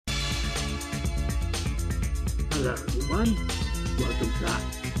Hello everyone, welcome back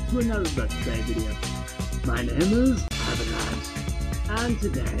to another Let's Play video. My name is Avalanche, and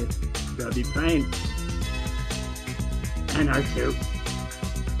today we'll be playing Anarcute.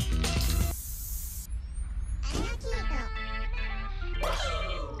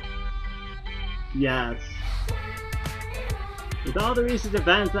 Yes. With all the recent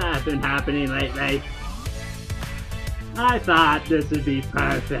events that have been happening lately, I thought this would be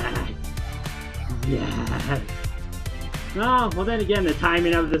perfect. Yes. Oh, well then again, the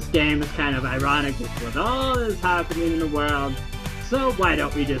timing of this game is kind of ironic with all this happening in the world. So why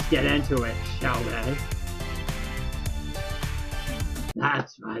don't we just get into it, shall we?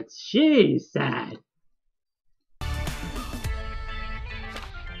 That's what she said.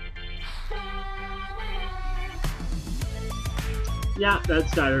 Yeah, that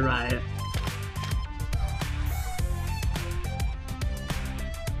started riot.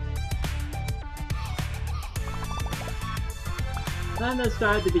 And let's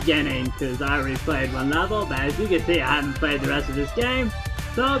start at the beginning, because I already played one level, but as you can see, I haven't played the rest of this game,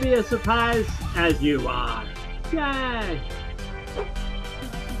 so I'll be as surprised as you are. Yay!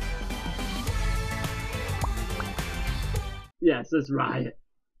 Yes, let's riot.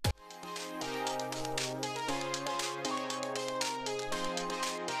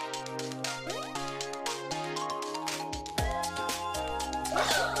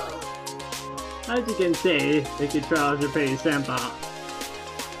 As you can see, the controls are pretty simple.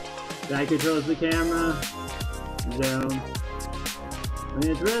 That controls the camera, zoom. I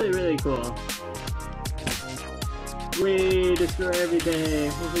mean, it's really cool. We destroy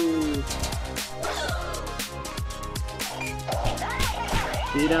everything. Woohoo!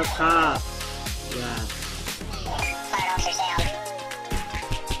 Beat up cops. Yeah.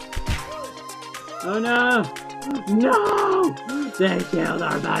 Oh no! No! They killed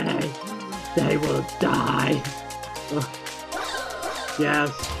our bunny! They will die! Oh.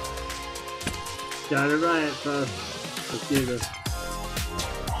 Yes. Got it right, folks. Let's do this.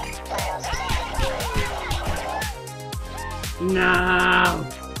 No!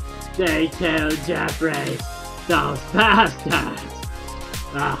 They killed Jeffrey! Those bastards!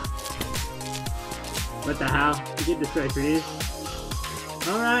 Ah. What the hell? You can destroy trees?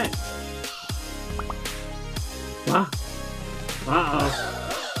 Alright. What?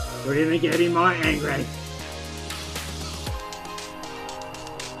 Uh-oh. We're even getting more angry.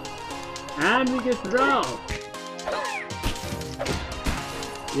 And we can throw!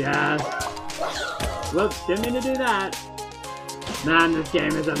 Yes. Whoops, didn't mean to do that. Man, this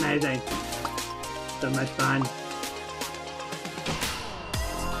game is amazing. So much fun.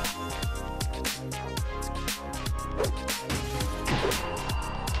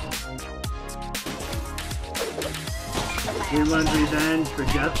 We want revenge for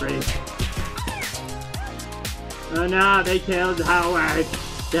Jeffrey. Oh no, they killed Howard.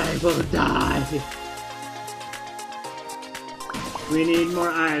 They will die. We need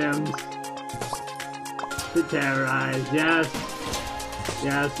more items to terrorize. Yes.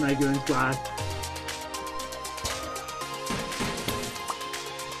 Yes, my goon squad.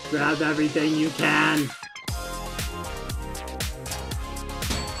 Grab everything you can.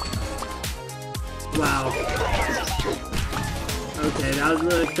 Wow. Okay, that was a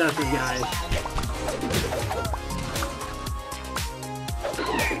little excessive, guys.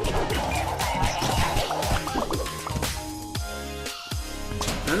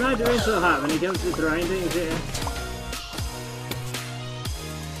 I'm not doing so hot when it comes to throwing things here.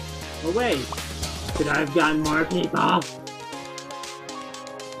 Oh wait, could I have gotten more people?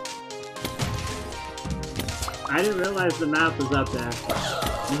 I didn't realize the map was up there.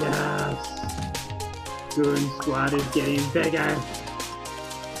 Yes! Goon squad is getting bigger.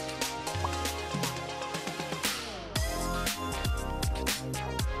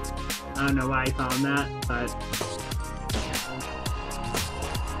 I don't know why I call him that, but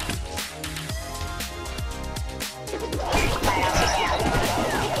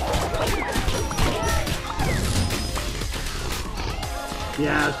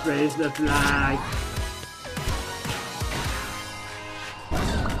yes, raise the flag.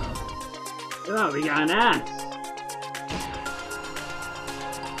 Oh, we got an axe.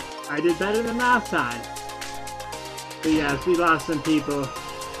 I did better than last time. But yes, we lost some people.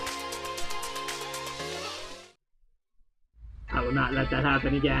 I will not let that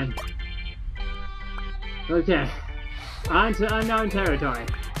happen again. Okay, on to unknown territory.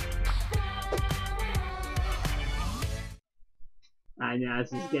 I know,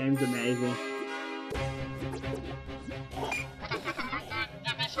 this game's amazing.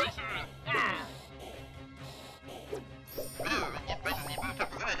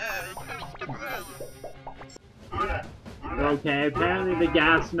 Okay, apparently the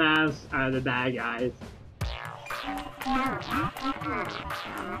gas masks are the bad guys.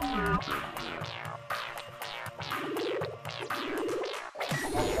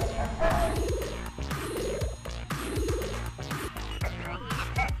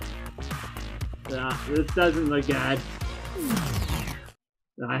 This doesn't look good.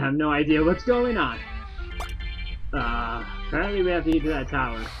 I have no idea what's going on. Apparently we have to get to that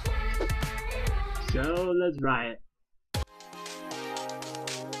tower. So, let's riot.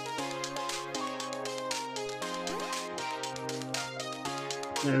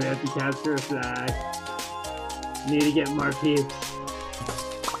 Then we have to capture a flag. Need to get more peeps.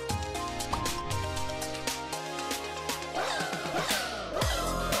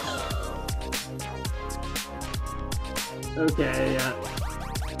 Okay, yeah.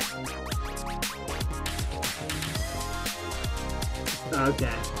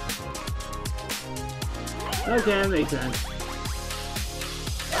 Okay. Okay, that makes sense.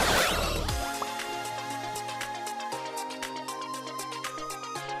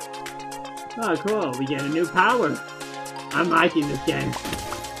 Oh, cool. We get a new power. I'm liking this game.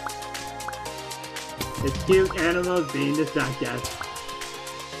 It's cute animals being destructive.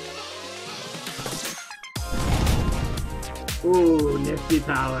 Ooh, nifty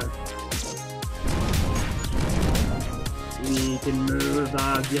power. We can move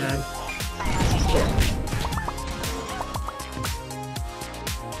objects.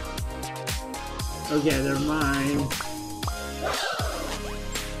 Okay, they're mine.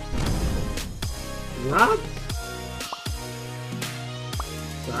 What?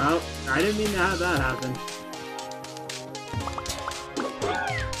 Well, I didn't mean to have that happen.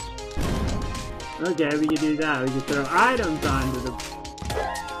 Okay, we can do that. We can throw items onto the...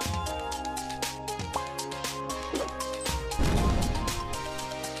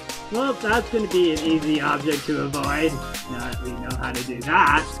 Well, that's going to be an easy object to avoid. Now that we know how to do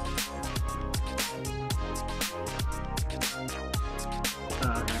that.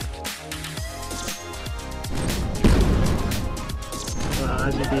 Okay. Well,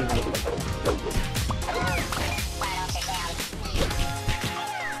 that should be easy.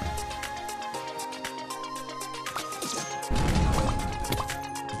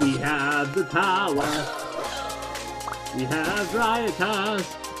 We have the power. We have rioters.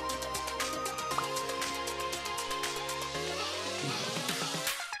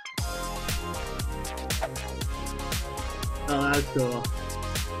 Oh, that's cool.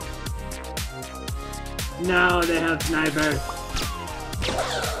 No, they have snipers.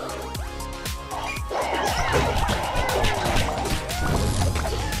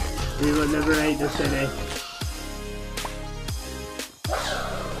 We will liberate the city.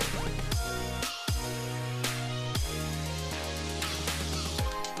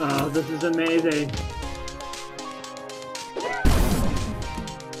 Oh, this is amazing.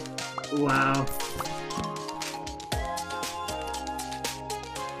 Wow.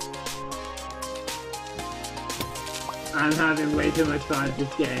 I'm having way too much fun with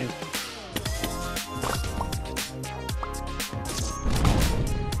this game.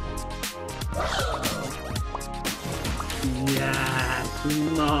 Yes,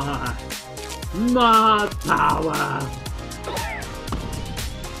 more power.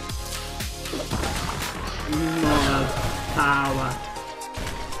 More power.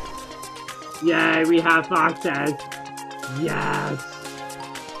 Yay, we have foxes. Yes.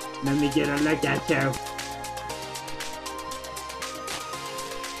 Let me get a look at you.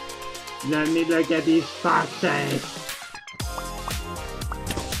 Let me look at these foxes.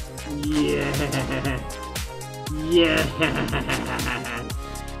 Yeah. Yeah.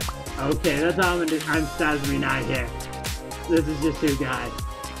 Okay, that's all I'm Stasmy not here. This is just two guys.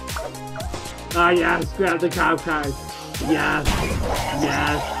 Oh yes, grab the cop cars. Yes.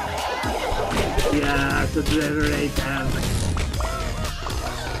 Yes. Yes, let's liberate them.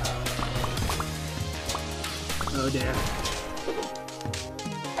 Oh dear.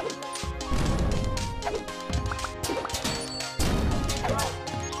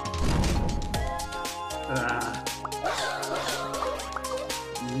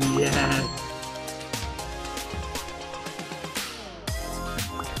 Yes.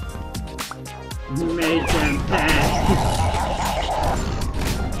 Make them pay.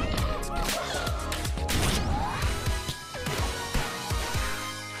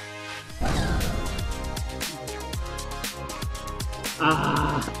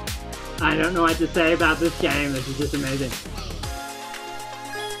 I don't know what to say about this game. This is just amazing.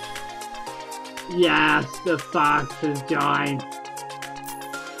 Yes, the fox has joined.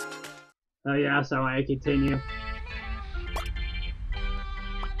 Oh yeah, so I continue.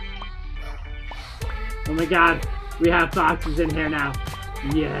 Oh my god, We have foxes in here now.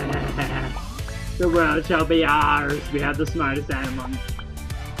 Yeah. The world shall be ours. We have the smartest animals.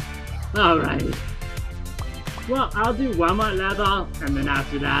 Alright. Well, I'll do one more level, and then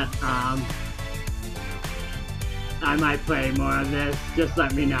after that, I might play more of this. Just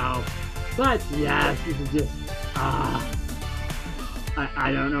let me know. But yes, this is just, I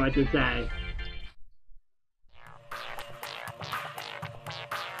don't know what to say.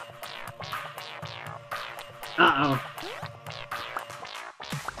 Uh-oh.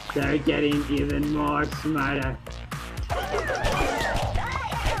 They're getting even more smarter.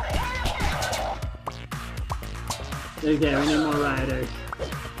 Okay, we need more riders.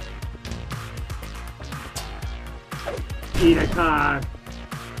 Eat a car.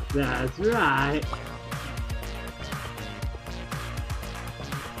 That's right.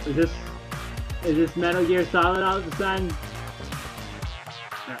 Is this Metal Gear Solid all of a sudden?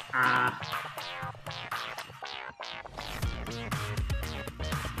 Huh.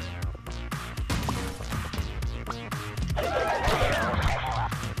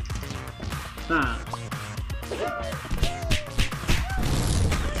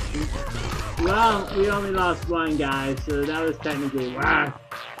 Well, we only lost one guy, so that was technically wow.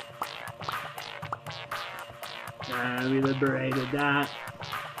 And we liberated that.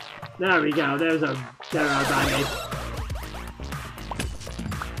 There we go, there our buddy.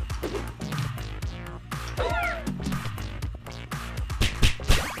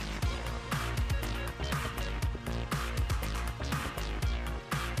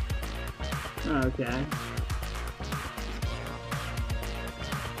 Okay.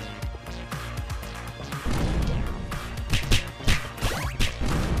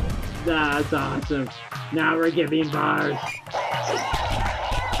 That's awesome. Now we're giving bars.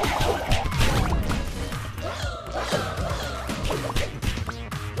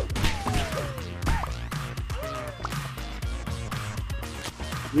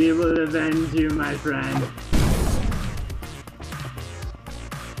 We will avenge you, my friend.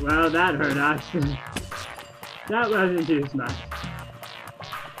 Well, that hurt us. That wasn't too smart.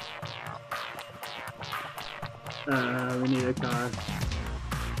 We need a car.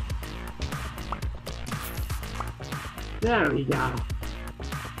 There we go.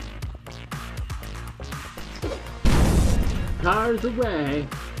 Cars away.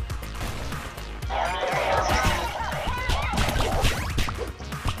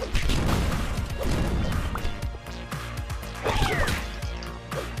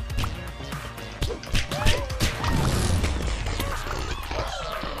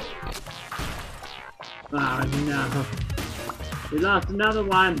 Oh no. We lost another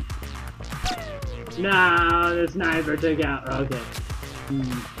one. No, the sniper took out. Okay.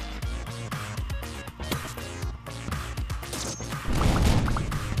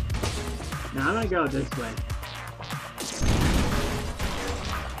 Now I'm gonna go this way.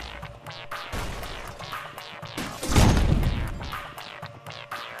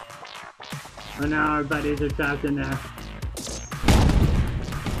 Oh no, our buddies are trapped in there.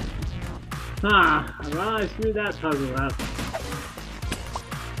 Huh, well I screwed that puzzle up.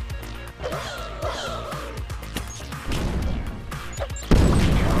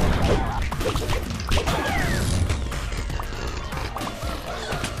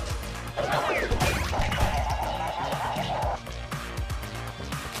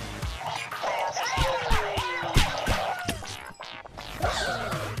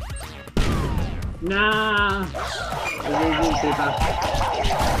 Nah.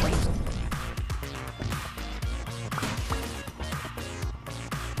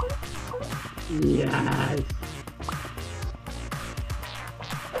 Yes.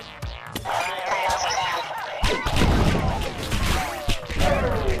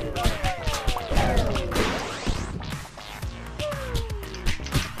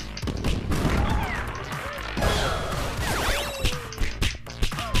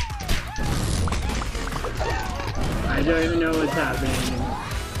 I don't even know what's happening anymore.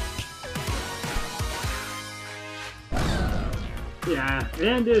 Yeah, we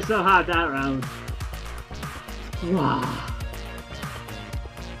didn't do so hot that round. Wow.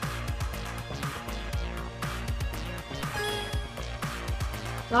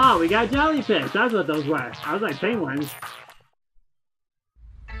 Oh, we got jellyfish. That's what those were. I was like penguins.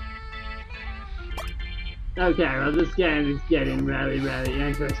 Okay, well this game is getting really, really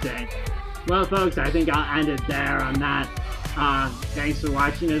interesting. Well folks, I think I'll end it there on that. Thanks for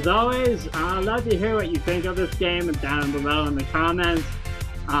watching as always. I'd love to hear what you think of this game down below in the comments.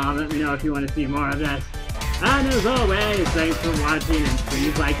 Let me know if you want to see more of this. And as always, thanks for watching, and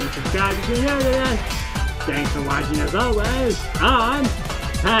please like and subscribe if you're new to this. Thanks for watching as always on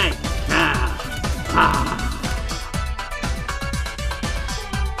Hey!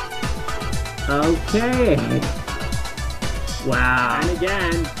 Okay. Wow. And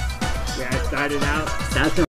again, where I started out, That's